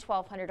getting a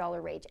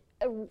 $1,200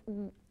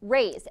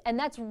 raise. And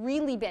that's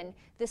really been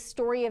the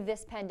story of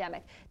this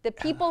pandemic. The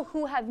people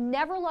who have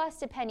never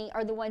lost a penny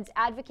are the ones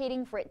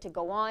advocating for it to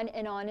go on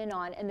and on and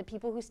on, and the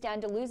people who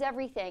stand to lose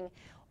everything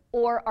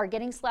or are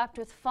getting slapped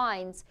with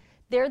fines,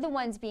 they're the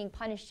ones being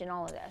punished in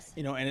all of this.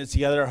 You know, and it's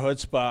the other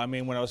chutzpah. I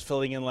mean, when I was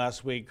filling in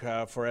last week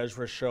for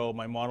Ezra's show,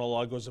 my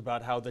monologue was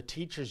about how the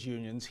teachers'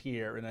 unions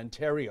here in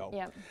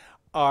Ontario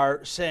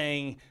are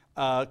saying,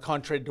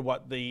 contrary to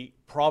what the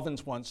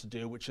province wants to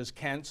do, which is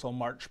cancel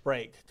March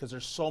break, because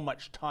there's so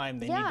much time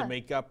they need to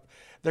make up.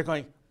 They're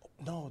going,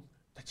 no,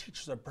 the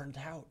teachers are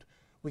burnt out.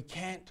 We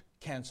can't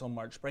cancel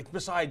March break.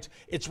 Besides,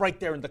 it's right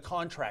there in the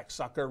contract,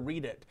 sucker,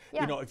 read it.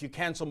 You know, if you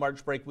cancel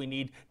March break, we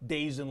need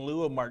days in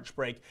lieu of March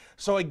break.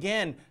 So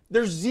again,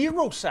 there's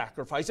zero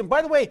sacrifice. And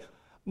by the way,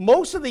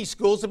 most of these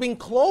schools have been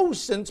closed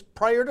since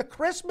prior to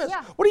Christmas.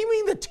 What do you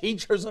mean the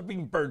teachers are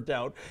being burnt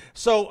out?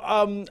 So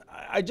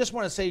I just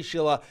want to say,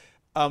 Sheila,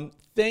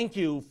 thank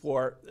you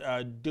for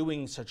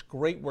doing such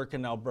great work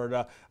in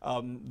Alberta.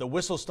 The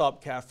Whistle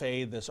Stop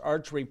Cafe, this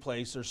archery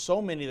place, there's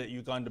so many that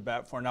you've gone to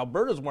bat for. And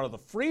Alberta is one of the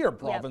freer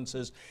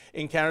provinces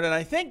in Canada. And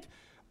I think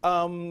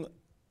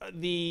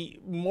the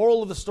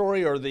moral of the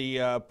story, or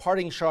the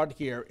parting shot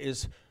here,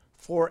 is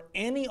for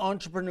any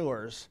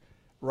entrepreneurs,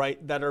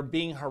 right, that are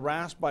being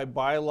harassed by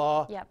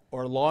bylaw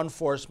or law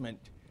enforcement,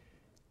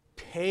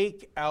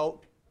 take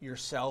out your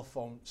cell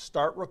phone,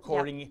 start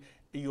recording.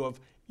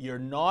 You're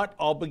not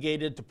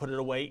obligated to put it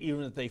away,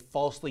 even if they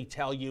falsely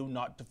tell you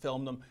not to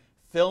film them.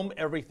 Film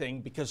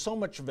everything, because so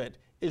much of it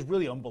is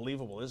really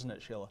unbelievable, isn't it,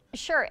 Sheila?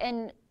 Sure,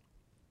 and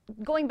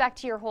going back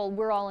to your whole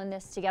we're all in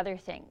this together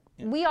thing,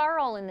 we are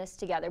all in this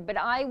together, but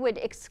I would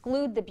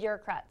exclude the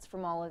bureaucrats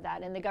from all of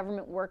that and the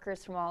government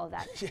workers from all of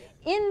that.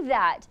 In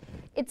that,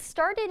 it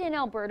started in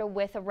Alberta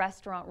with a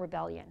restaurant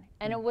rebellion,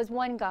 and it was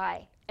one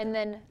guy, and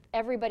then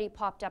everybody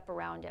popped up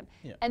around him.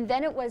 And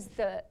then it was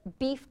the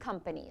beef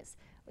companies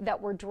that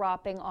were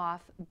dropping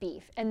off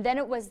beef. And then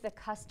it was the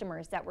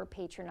customers that were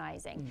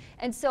patronizing.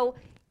 And so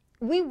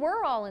we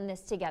were all in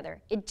this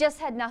together. It just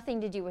had nothing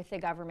to do with the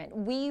government.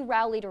 We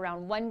rallied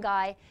around one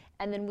guy,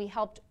 and then we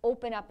helped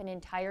open up an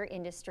entire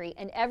industry,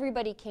 and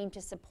everybody came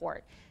to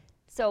support.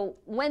 So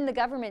when the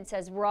government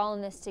says we're all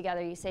in this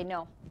together, you say,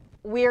 no,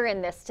 we're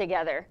in this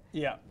together.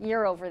 Yeah.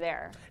 You're over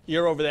there.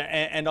 You're over there.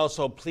 And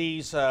also,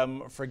 please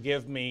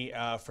forgive me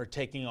for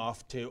taking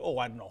off to,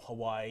 I don't know,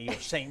 Hawaii or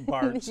St.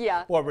 Bart's.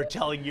 Yeah. Where we're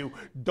telling you,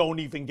 don't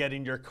even get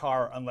in your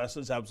car unless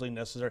it's absolutely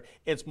necessary.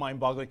 It's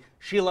mind-boggling.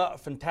 Sheila, a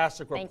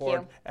fantastic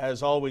report,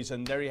 as always.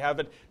 And there you have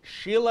it.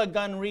 Sheila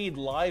Gunn Reid,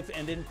 live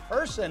and in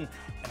person.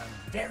 And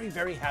I'm very,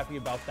 very happy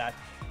about that.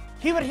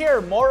 Keep it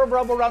here. More of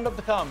Rebel Roundup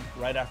to come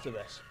right after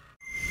this.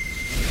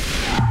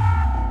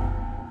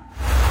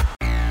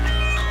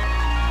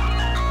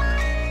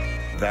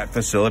 That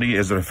facility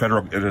is a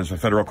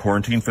federal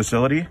quarantine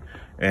facility,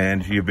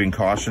 and you've been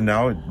cautioned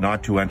now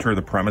not to enter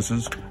the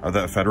premises of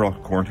that federal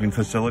quarantine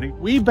facility.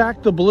 We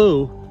backed the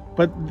blue,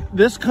 but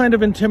this kind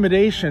of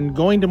intimidation,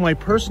 going to my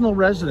personal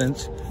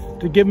residence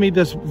to give me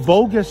this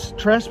bogus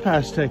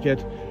trespass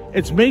ticket,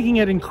 it's making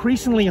it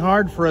increasingly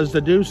hard for us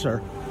to do, sir.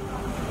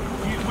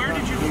 Where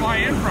did you fly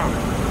in from?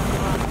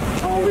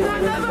 Oh, we got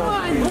another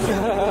one!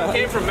 You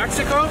came from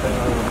Mexico?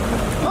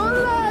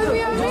 Hola, mi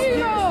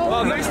amigo!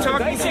 Well, nice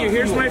talking to you.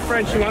 Here's my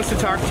friend. She wants to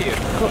talk to you.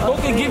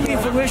 Okay, give me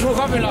information. What's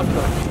coming up?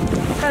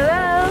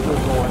 Hello?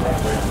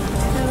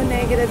 No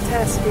negative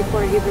test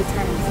before you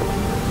return.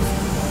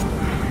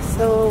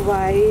 So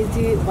why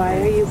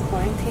are you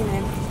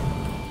quarantining?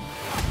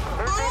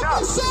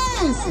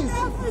 Officers!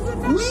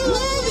 We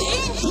live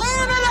in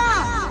Canada!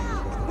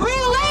 We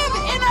live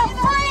in a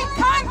free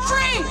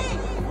country!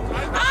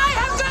 I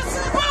have just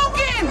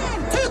spoken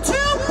to 2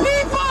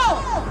 people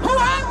who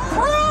have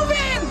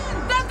proven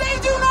that they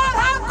do not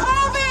have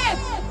COVID!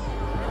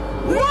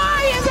 Why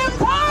is it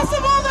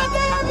possible that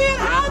they are being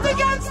held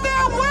against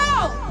their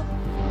will?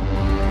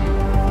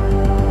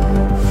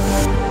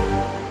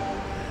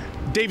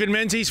 David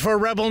Menzies for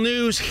Rebel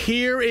News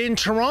here in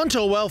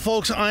Toronto. Well,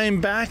 folks,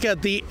 I'm back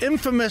at the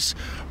infamous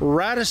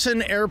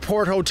Radisson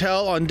Airport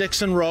Hotel on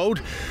Dixon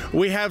Road.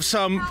 We have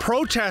some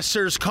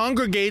protesters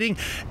congregating,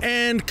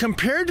 and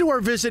compared to our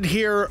visit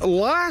here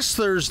last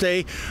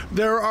Thursday,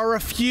 there are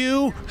a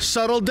few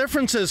subtle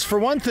differences. For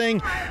one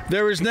thing,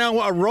 there is now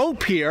a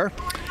rope here,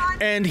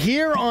 and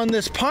here on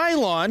this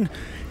pylon,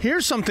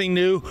 here's something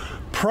new: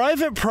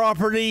 private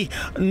property,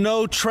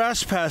 no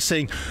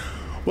trespassing.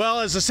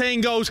 Well, as the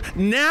saying goes,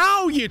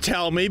 now you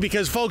tell me,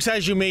 because folks,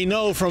 as you may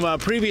know from a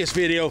previous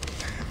video,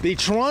 the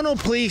Toronto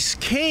police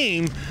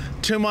came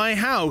to my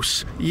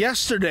house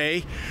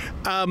yesterday.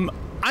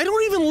 I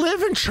don't even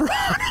live in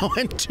Toronto,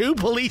 and 2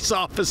 police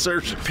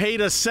officers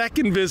paid a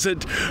second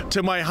visit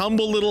to my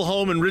humble little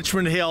home in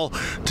Richmond Hill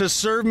to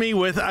serve me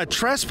with a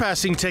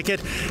trespassing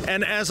ticket.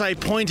 And as I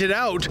pointed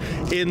out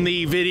in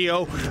the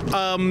video,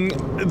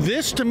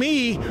 this to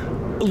me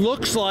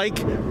looks like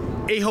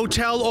a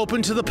hotel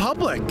open to the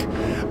public.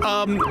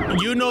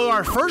 You know,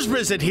 our first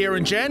visit here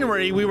in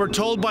January, we were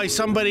told by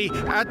somebody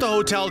at the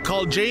hotel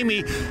called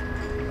Jamie.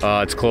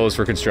 It's closed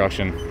for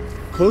construction.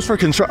 Closed for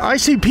construction? I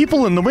see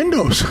people in the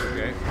windows.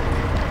 Okay.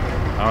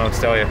 I don't know what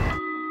to tell you.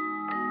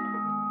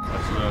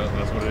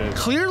 That's what it is.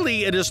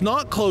 Clearly, it is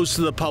not closed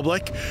to the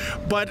public,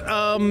 but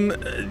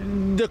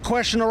the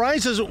question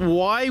arises,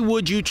 why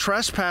would you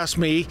trespass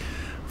me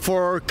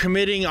for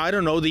committing, I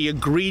don't know, the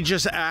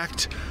egregious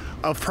act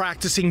of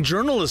practicing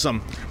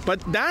journalism?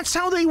 But that's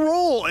how they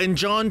roll in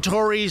John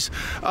Tory's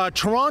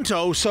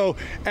Toronto. So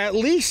at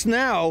least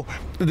now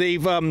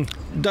they've done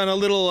a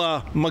little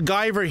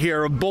MacGyver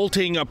here of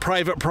bolting a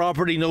private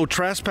property no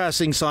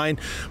trespassing sign,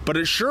 but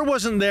it sure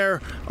wasn't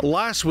there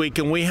last week,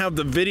 and we have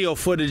the video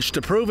footage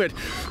to prove it.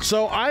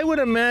 So I would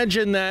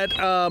imagine that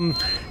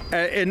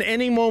in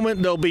any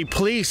moment there'll be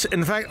police.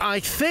 In fact,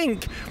 I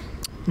think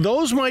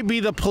those might be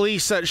the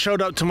police that showed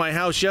up to my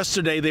house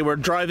yesterday. They were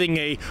driving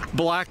a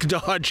black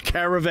Dodge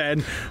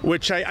Caravan,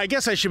 which I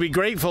guess I should be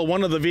grateful.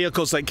 One of the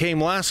vehicles that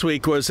came last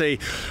week was a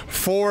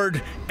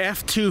Ford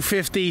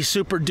F-250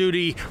 Super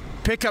Duty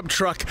pickup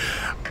truck.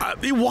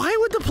 Why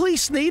would the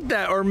police need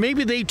that? Or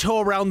maybe they tow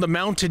around the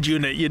mounted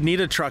unit. You'd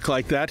need a truck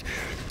like that.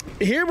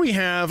 Here we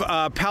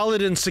have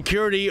Paladin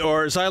Security,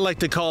 or as I like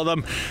to call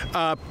them,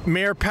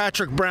 Mayor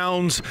Patrick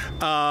Brown's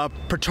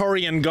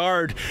Praetorian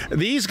Guard.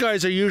 These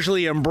guys are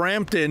usually in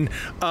Brampton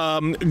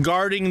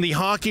guarding the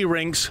hockey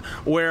rinks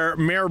where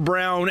Mayor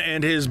Brown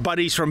and his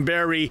buddies from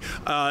Barrie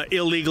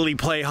illegally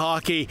play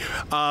hockey.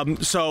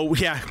 So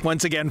yeah,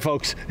 once again,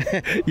 folks,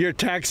 your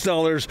tax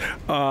dollars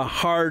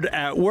hard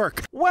at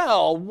work.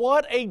 Well,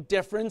 what a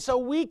difference a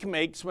week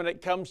makes when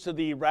it comes to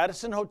the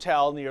Radisson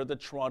Hotel near the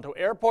Toronto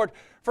Airport.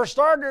 For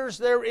starters,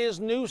 there is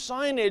new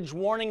signage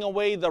warning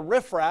away the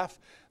riffraff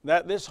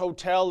that this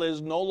hotel is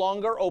no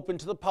longer open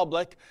to the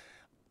public,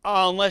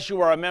 unless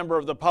you are a member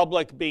of the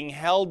public being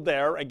held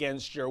there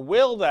against your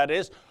will, that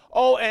is.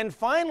 Oh, and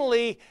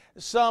finally,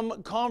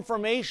 some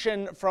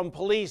confirmation from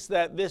police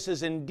that this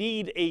is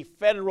indeed a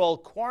federal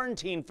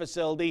quarantine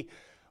facility.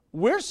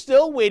 We're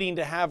still waiting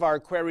to have our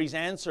queries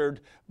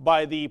answered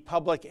by the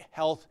Public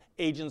Health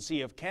Agency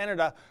of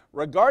Canada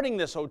regarding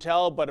this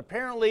hotel, but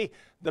apparently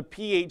the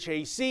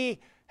PHAC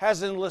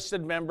has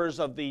enlisted members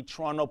of the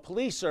Toronto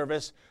Police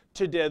Service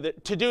to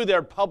do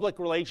their public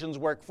relations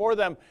work for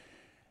them.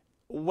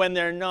 when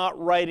they're not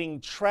writing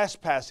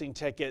trespassing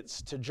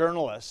tickets to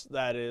journalists,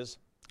 that is.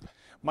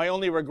 My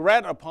only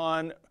regret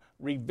upon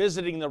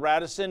revisiting the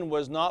Radisson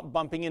was not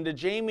bumping into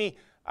Jamie.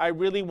 I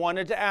really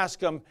wanted to ask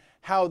him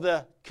how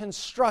the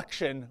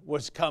construction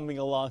was coming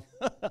along.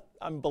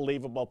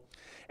 Unbelievable.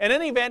 In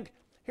any event,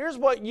 here's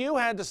what you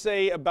had to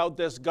say about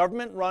this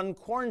government-run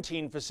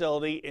quarantine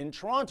facility in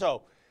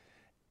Toronto.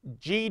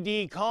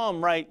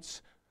 GDCom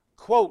writes,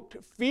 quote,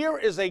 "Fear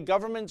is a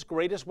government's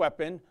greatest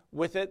weapon.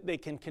 With it, they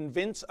can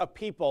convince a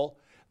people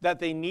that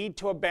they need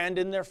to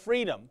abandon their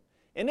freedom.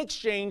 In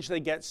exchange, they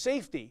get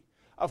safety.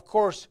 Of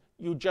course,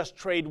 you just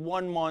trade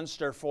one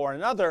monster for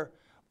another,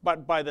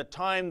 but by the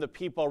time the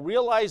people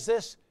realize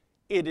this,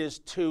 it is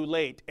too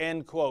late,"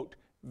 end quote.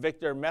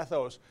 Victor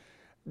Methos.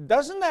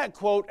 Doesn't that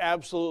quote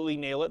absolutely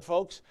nail it,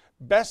 folks?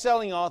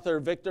 Best-selling author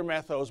Victor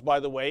Methos, by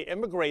the way,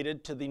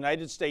 immigrated to the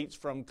United States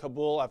from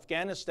Kabul,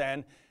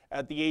 Afghanistan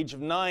at the age of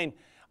 9.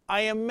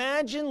 I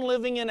imagine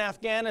living in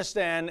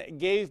Afghanistan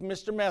gave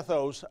Mr.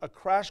 Methos a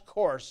crash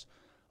course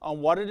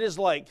on what it is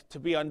like to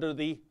be under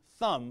the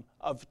thumb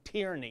of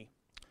tyranny.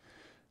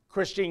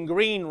 Christian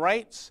Green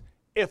writes,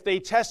 "If they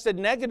tested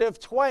negative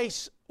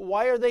twice,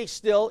 why are they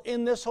still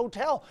in this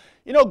hotel?"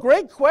 You know,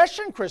 great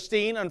question,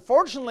 Christine.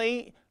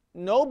 Unfortunately,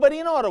 nobody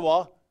in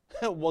Ottawa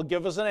will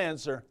give us an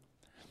answer.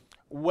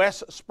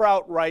 Wes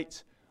Sprout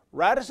writes,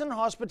 "Radisson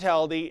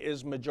Hospitality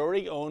is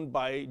majority owned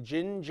by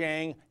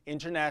Jinjiang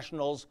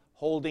International's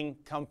holding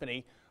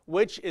company,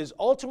 which is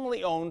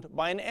ultimately owned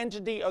by an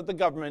entity of the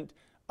government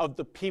of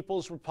the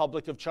People's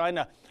Republic of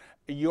China."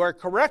 You are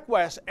correct,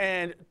 Wes,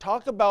 and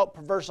talk about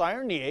perverse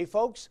irony, eh,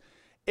 folks?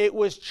 It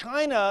was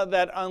China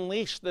that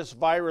unleashed this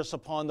virus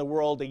upon the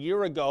world a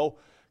year ago,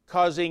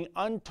 causing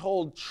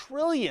untold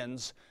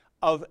trillions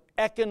of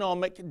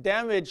economic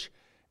damage.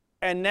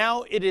 And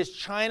now it is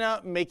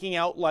China making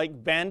out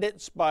like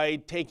bandits by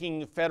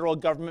taking federal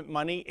government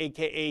money,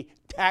 aka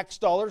tax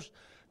dollars,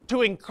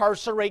 to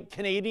incarcerate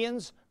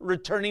Canadians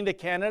returning to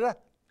Canada.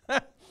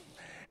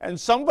 And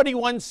somebody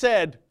once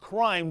said,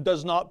 crime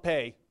does not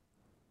pay.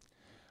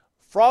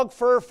 Frog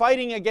Fur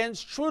Fighting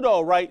Against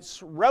Trudeau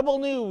writes, "Rebel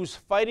News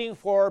fighting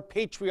for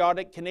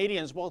patriotic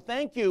Canadians." Well,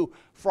 thank you,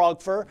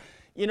 Frog Fur.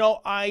 You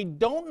know, I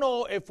don't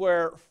know if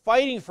we're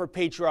fighting for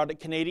patriotic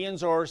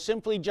Canadians or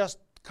simply just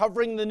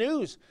covering the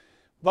news.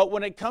 But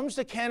when it comes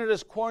to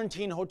Canada's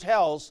quarantine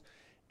hotels,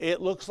 it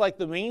looks like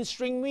the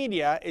mainstream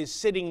media is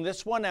sitting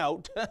this one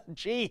out.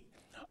 Gee,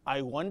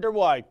 I wonder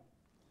why.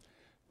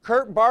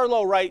 Kurt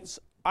Barlow writes,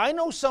 "I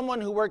know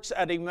someone who works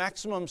at a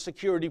maximum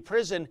security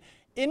prison.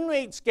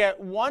 Inmates get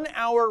 1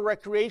 hour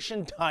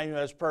recreation time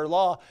as per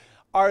law.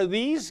 Are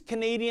these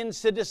Canadian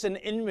citizen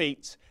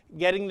inmates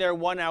getting their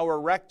 1 hour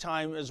rec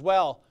time as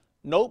well?"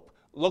 Nope,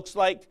 looks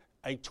like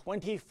a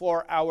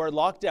 24-hour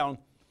lockdown.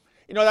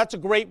 You know, that's a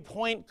great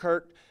point,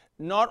 Kurt.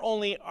 Not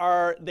only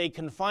are they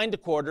confined to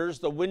quarters,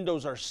 the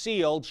windows are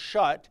sealed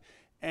shut,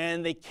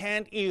 and they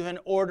can't even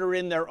order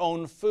in their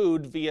own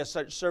food via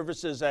such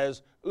services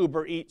as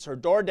Uber Eats or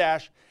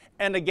DoorDash.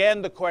 And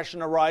again, the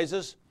question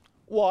arises,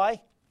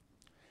 why?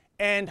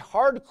 And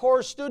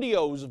Hardcore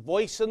Studios,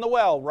 Voice in the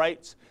Well,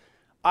 writes,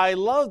 "I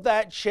love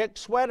that chick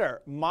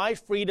sweater. My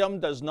freedom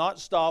does not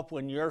stop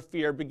when your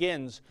fear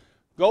begins.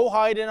 Go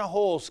hide in a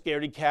hole,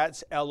 scaredy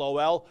cats,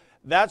 LOL.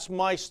 That's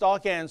my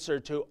stock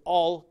answer to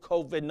all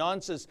COVID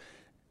nonsense."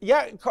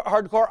 Yeah,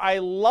 Hardcore, I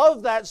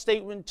love that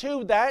statement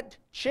too. That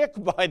chick,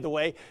 by the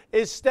way,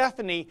 is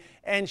Stephanie,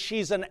 and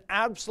she's an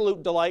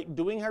absolute delight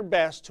doing her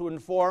best to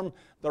inform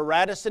the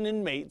Radisson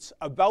inmates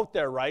about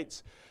their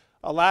rights.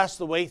 Alas,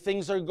 the way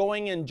things are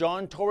going in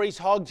John Tory's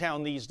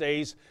Hogtown these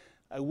days,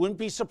 I wouldn't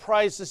be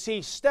surprised to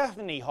see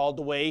Stephanie hauled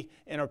away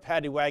in her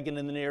paddy wagon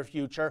in the near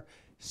future,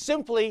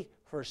 simply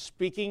for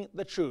speaking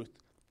the truth.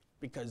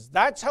 Because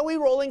that's how we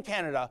roll in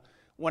Canada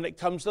when it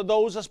comes to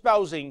those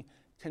espousing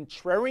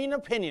contrarian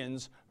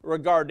opinions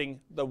regarding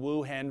the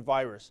Wuhan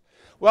virus.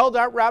 Well,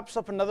 that wraps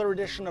up another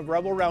edition of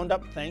Rebel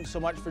Roundup. Thanks so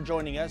much for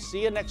joining us.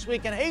 See you next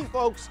week. And hey,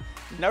 folks,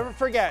 never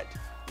forget,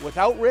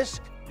 without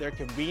risk, there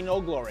can be no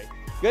glory.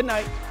 Good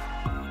night.